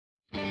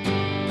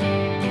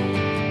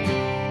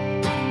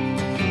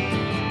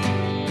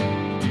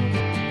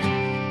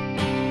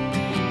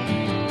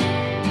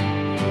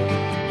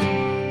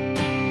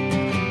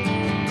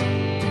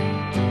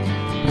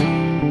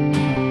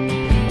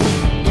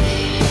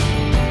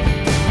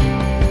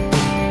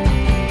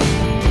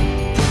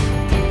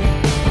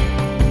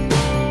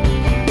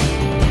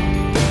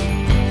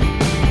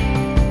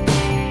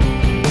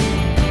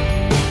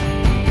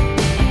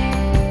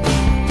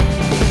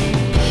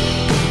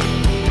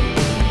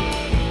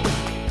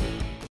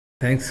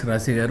Thanks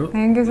రాశి గారు.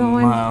 Thank you so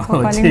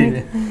much.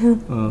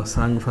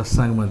 Song first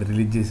song మాది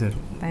రిలీజ్ చేశారు.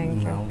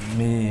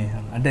 మీ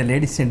అంటే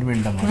లేడీస్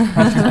సెంటిమెంట్ అమ్మా.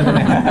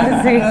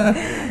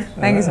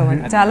 Thank you so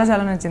much. చాలా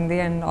చాలా నచ్చింది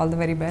and all the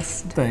very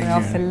best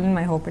film.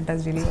 I hope it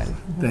does really well.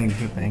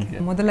 Thank you.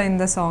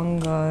 మొదలైంద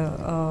song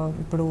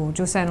ఇప్పుడు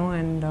చూశాను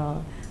అండ్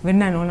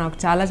విన్నాను. నాకు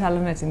చాలా చాలా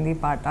నచ్చింది ఈ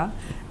పాట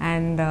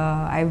and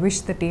I wish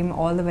the team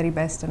all the very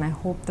best and I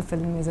hope the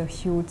film is a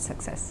huge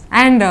success.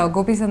 And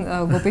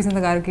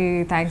Gopichand గారికి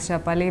థ్యాంక్స్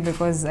చెప్పాలి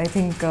because I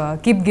think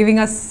keep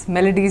giving us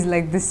melodies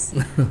like this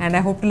and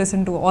I hope to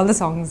listen to all the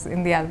songs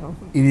in the album.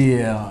 ఇది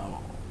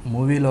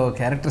మూవీలో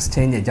characters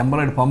change అయ్యి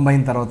జంబలకిడి పొంబ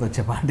అయిన తర్వాత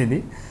వచ్చే పాట ఇది.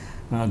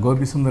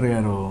 గోపీసుందర్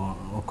గారు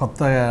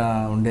కొత్తగా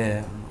ఉండే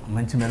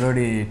మంచి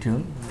మెలోడీ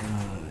ట్యూన్.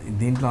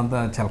 దీంట్లో అంతా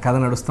చాలా కథ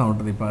నడుస్తూ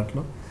ఉంటుంది ఈ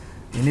పాటలో.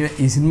 ఎనీవే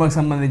ఈ సినిమాకి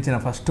సంబంధించిన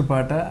ఫస్ట్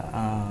పాట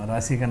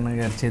రాశి ఖన్నా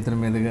గారి చేతుల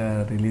మీదుగా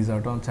రిలీజ్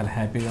అవడం చాలా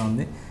హ్యాపీగా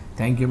ఉంది.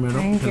 Thank you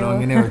madam.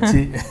 తెలంగాణ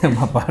వచ్చి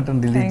మా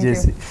పాటను రిలీజ్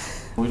చేసి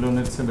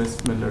మూవీలోనే ఇట్స్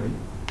బెస్ట్ మెలోడీ.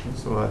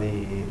 సో అది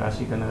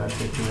రాశి ఖన్నా గారి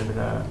చేతుల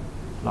మీదుగా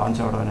లాంచ్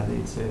అవడం అనేది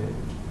it's a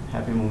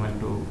happy moment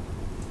to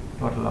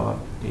total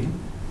our team.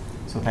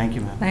 So thank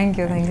you ma'am. Thank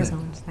you so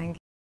much. Thank you.